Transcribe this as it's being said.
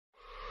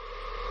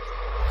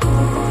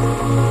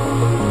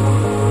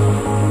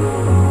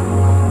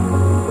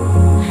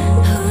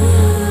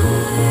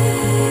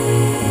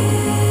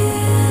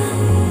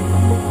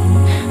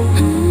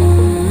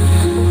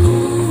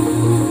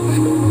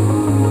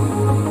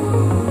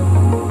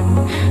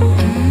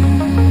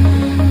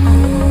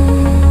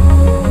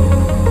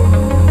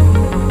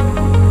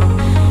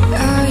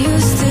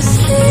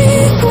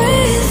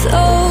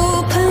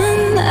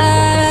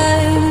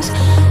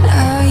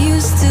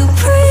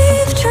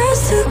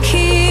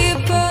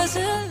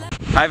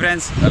Hi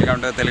friends, welcome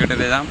to Telugu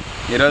tourism.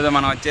 ఈరోజు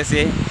మనం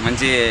వచ్చేసి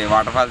మంచి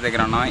వాటర్ ఫాల్స్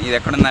దగ్గర ఉన్నాం. ఇది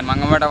ఎక్కడుందని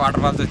మంగంపేట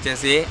వాటర్ ఫాల్స్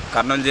వచ్చేసి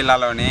కర్నూలు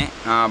జిల్లాలోని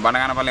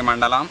బనగానపల్లి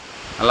మండలం,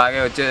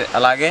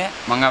 అలాగే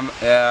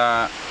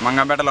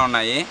మంగంపేటలో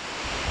ఉన్నాయి.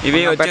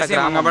 ఇవి వచ్చేసి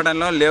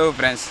మంగంపేటలో లేవు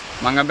ఫ్రెండ్స్.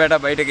 మంగంపేట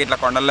బయటకి ఇట్లా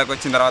కొండల్లోకి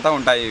వచ్చిన తర్వాత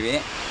ఉంటాయి ఇవి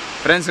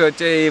ఫ్రెండ్స్.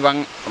 వచ్చే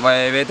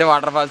ఇవైతే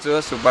వాటర్ ఫాల్స్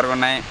సూపర్గా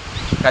ఉన్నాయి.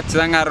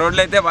 ఖచ్చితంగా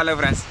రోడ్లు అయితే బాగాలేవు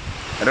ఫ్రెండ్స్.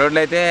 రోడ్లు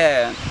అయితే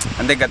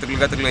అంతే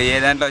గతుకులు ఏ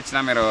దాంట్లో వచ్చినా,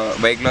 మీరు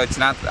బైక్లో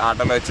వచ్చినా,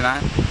 ఆటోలో వచ్చినా,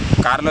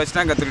 కార్లో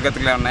వచ్చినా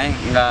గతుకులే ఉన్నాయి.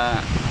 ఇంకా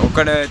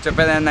ఒక్కడు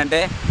చెప్పేది ఏంటంటే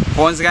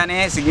ఫోన్స్ కానీ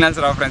సిగ్నల్స్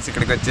రావు ఫ్రెండ్స్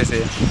ఇక్కడికి వచ్చేసి.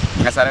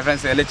 ఇంకా సరే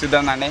ఫ్రెండ్స్, వెళ్ళి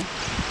చూద్దామండి.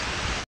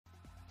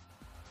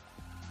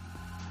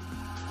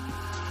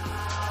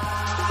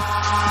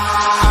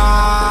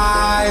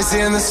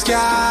 In the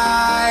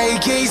sky,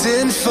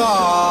 gazing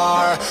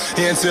far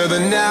into the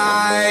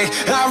night,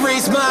 I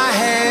raise my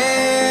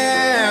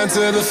hand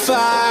to the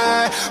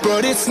fire,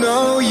 but it's no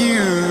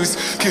use,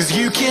 'cause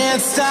you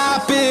can't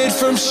stop it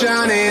from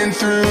shining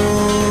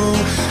through.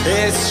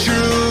 It's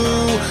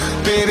true,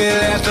 baby,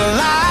 let the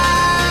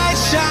light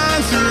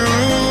shine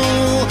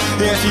through.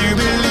 If you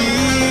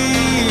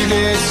believe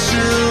it's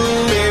true,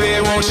 baby,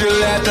 won't you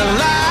let the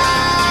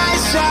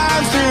light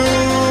shine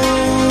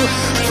through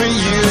for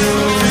you.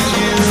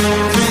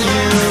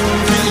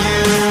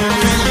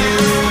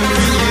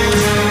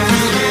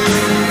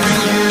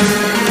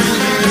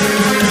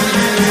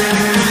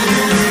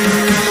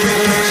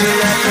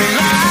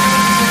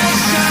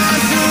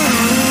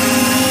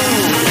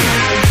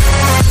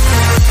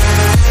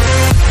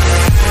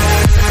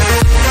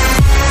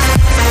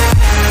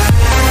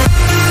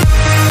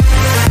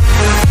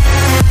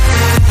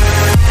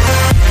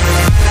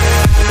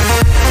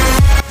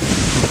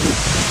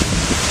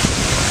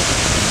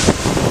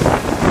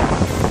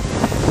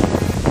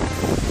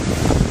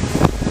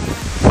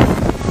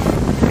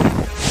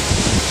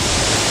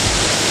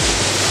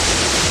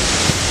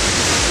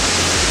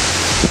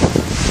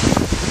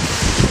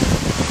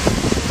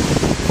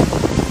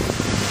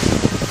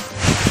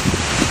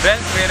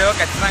 Friends, మీరు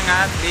ఖచ్చితంగా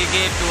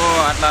 3కి 2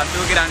 అట్లా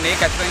 2కి రండి.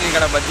 ఖచ్చితంగా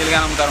ఇక్కడ బజ్జీలుగా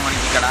అమ్ముతారు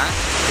మనకి ఇక్కడ.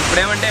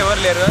 ఇప్పుడేమంటే ఎవరు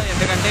లేరు,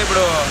 ఎందుకంటే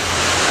ఇప్పుడు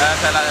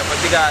చాలా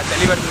కొద్దిగా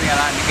చలి పెడుతుంది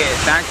కదా, అందుకే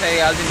స్నాక్స్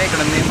అవి కావాల్సింటే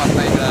ఇక్కడ ఉంది,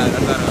 మొత్తం ఇక్కడ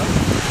పెడతారు.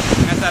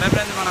 ఇంకా సరే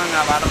ఫ్రెండ్స్, మనం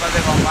ఇంకా water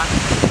falls Pampa.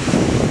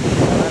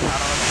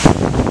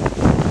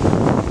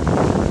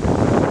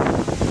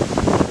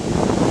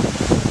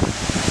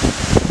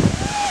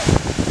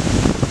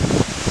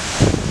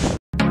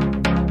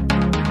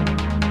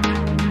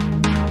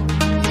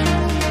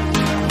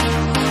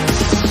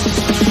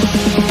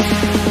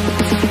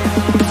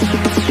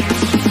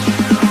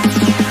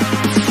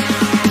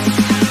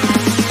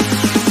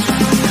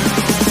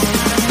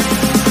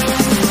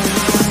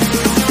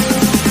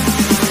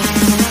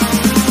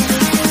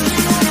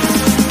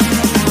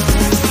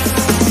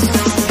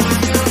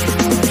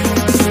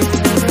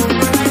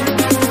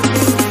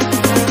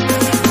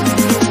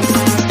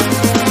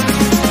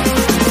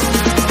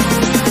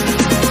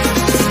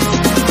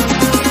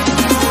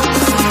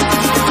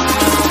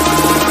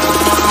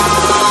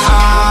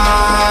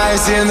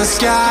 In the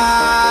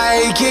sky,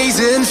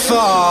 gazing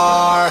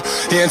far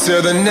into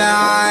the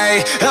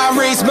night, I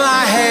raise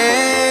my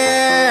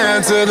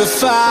hand to the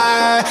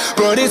fire,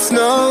 but it's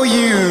no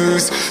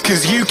use,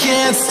 'cause you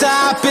can't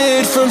stop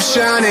it from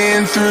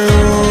shining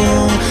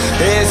through.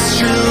 It's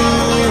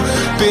true,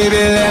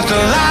 baby, let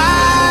the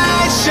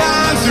light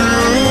shine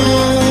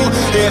through.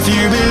 If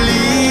you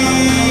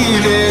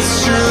believe it's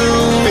true,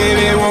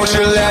 baby, won't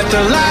you let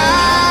the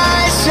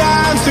light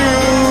shine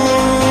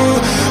through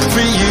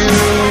for you.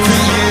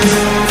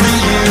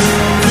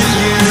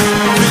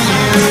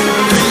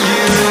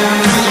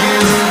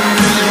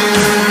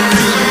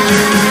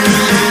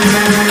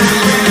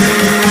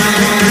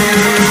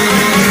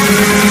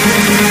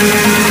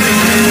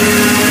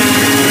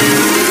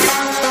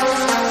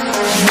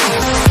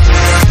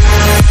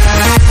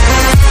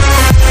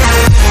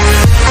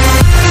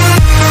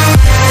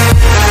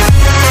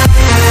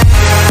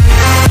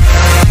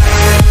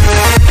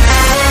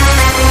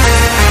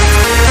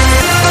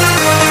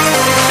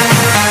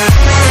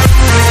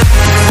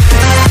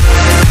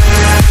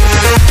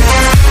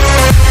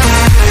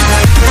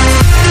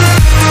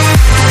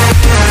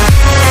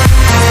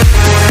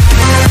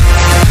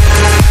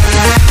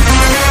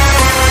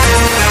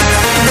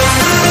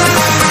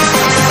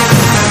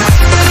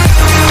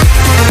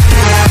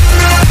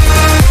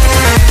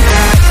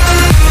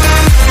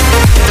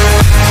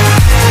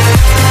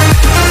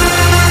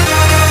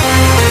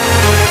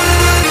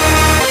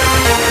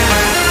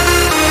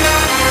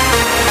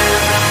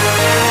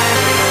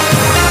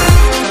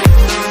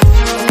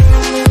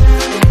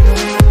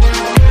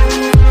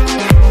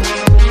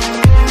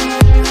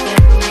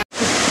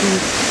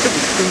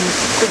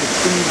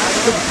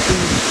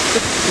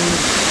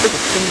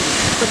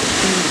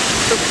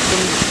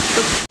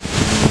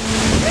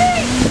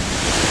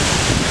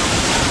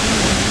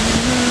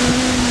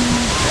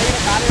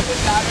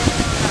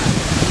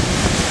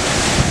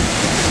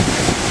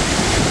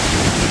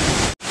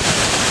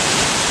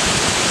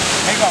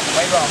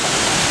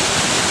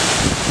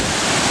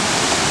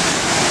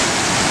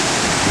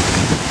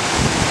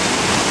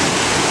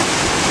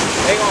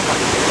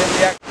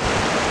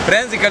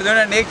 Friends ఇక్కడ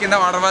చూడండి కింద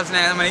water falls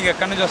మనకి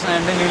ఎక్కడి నుంచి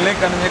వస్తున్నాయండి నీళ్ళు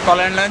ఇక్కడ నుంచి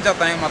కొలంలో నుంచి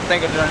వస్తాయి మొత్తం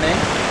ఇక్కడ చూడండి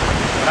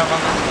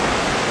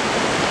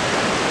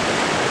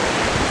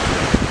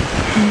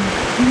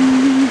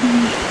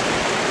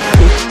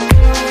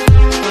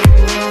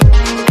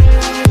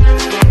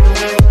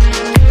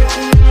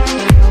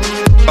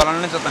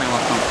పొలం నుంచి వస్తాయి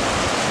మొత్తం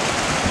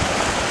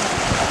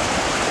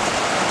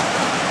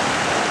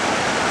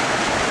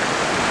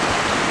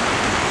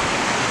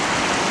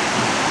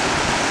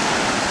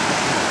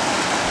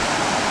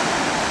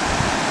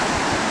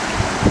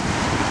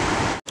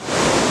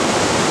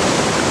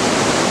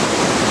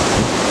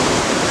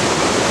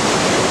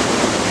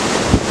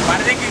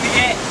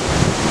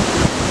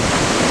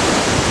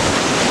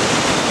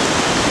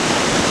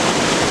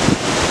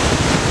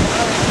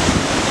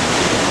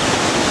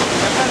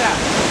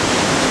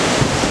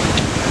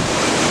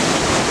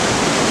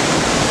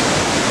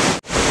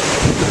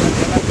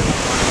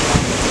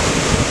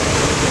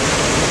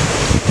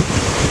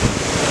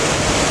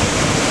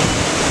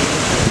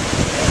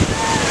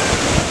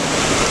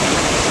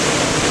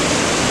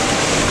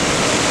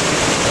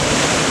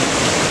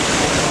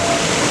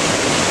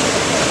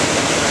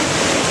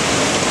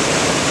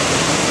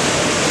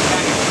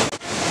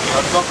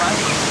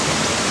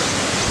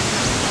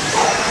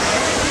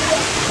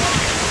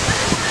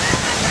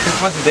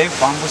दे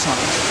पांपू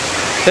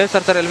sir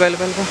sir sir elbow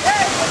elbow elbow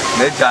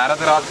दे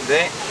जारत रात दे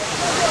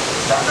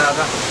दादा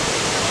दादा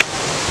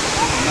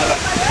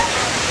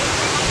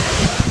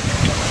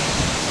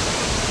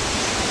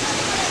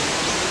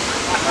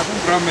अपन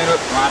ब्रो मेरो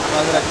वाटर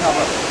वाज रखना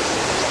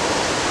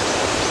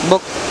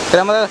बुक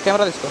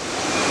कैमरा తీసుకో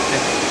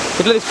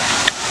ఇట్లా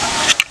తీసుకో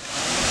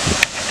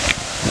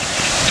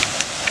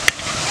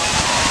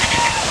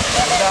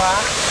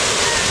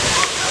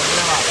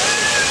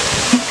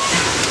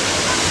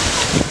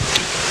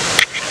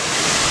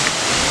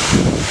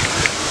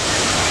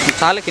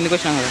చాలా కిందకి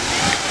వచ్చాం కదా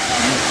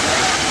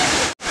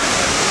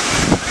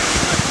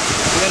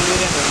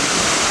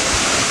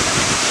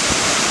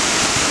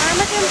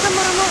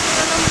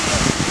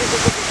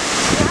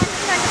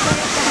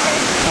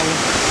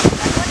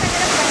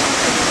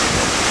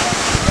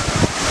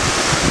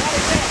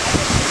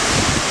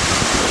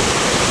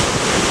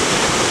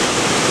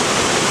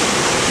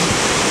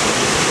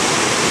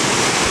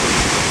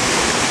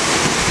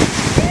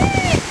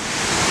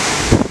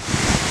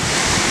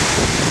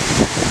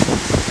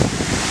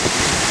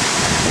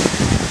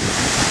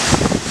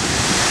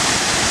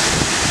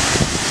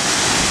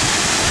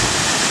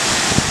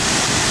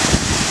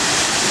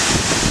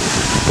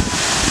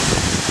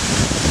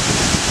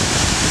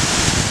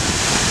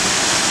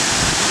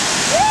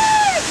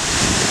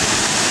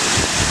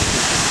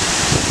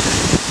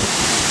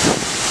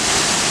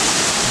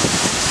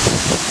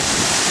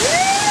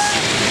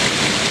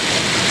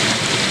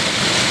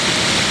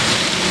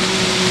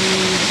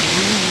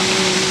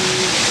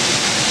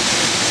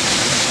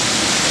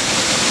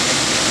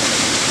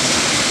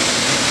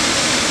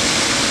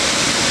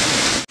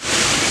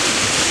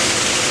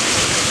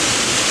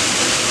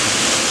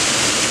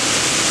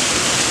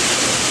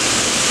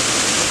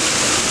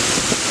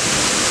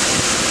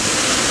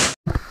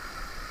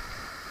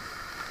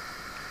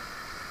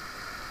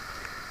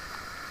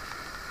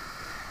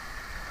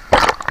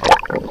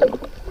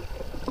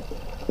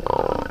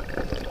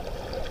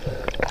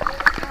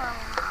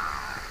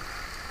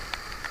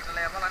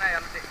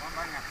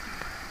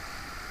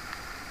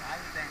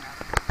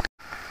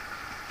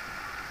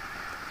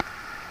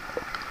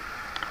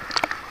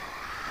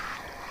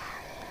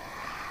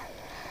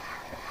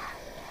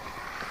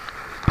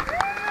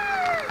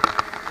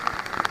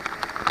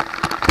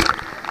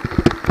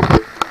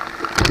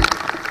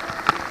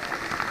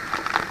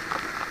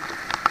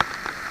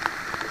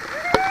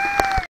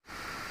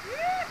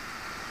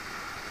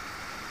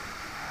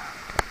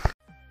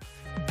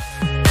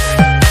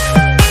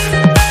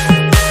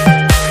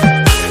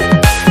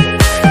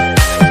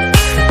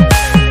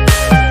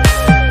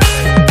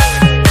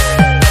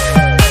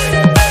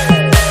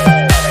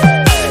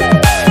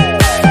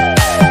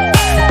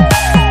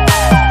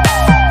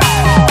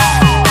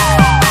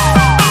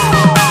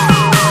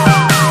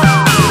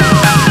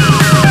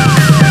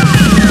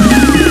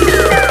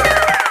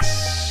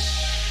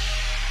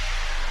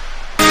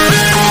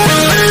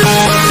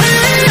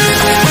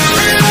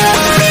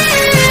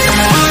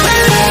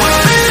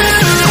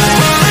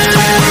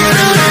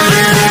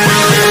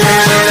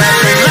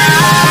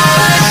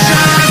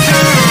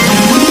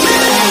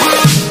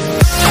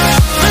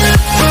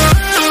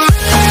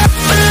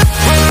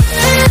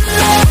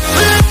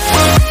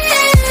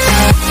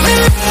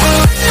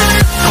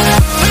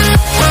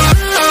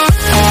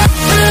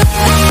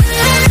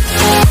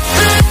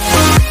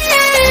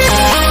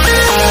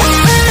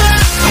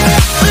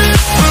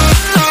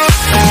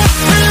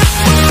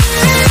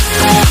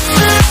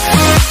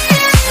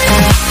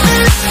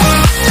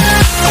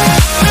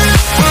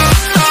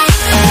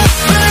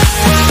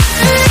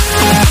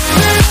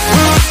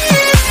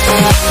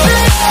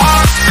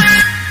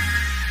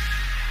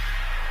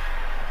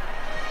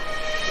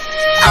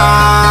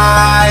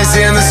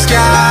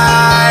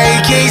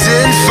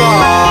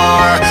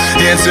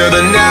into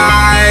the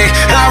night.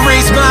 I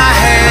raise my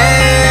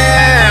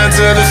hand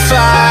to the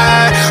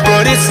fire,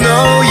 but it's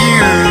no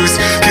use,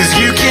 'cause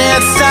you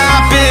can't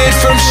stop it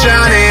from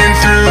shining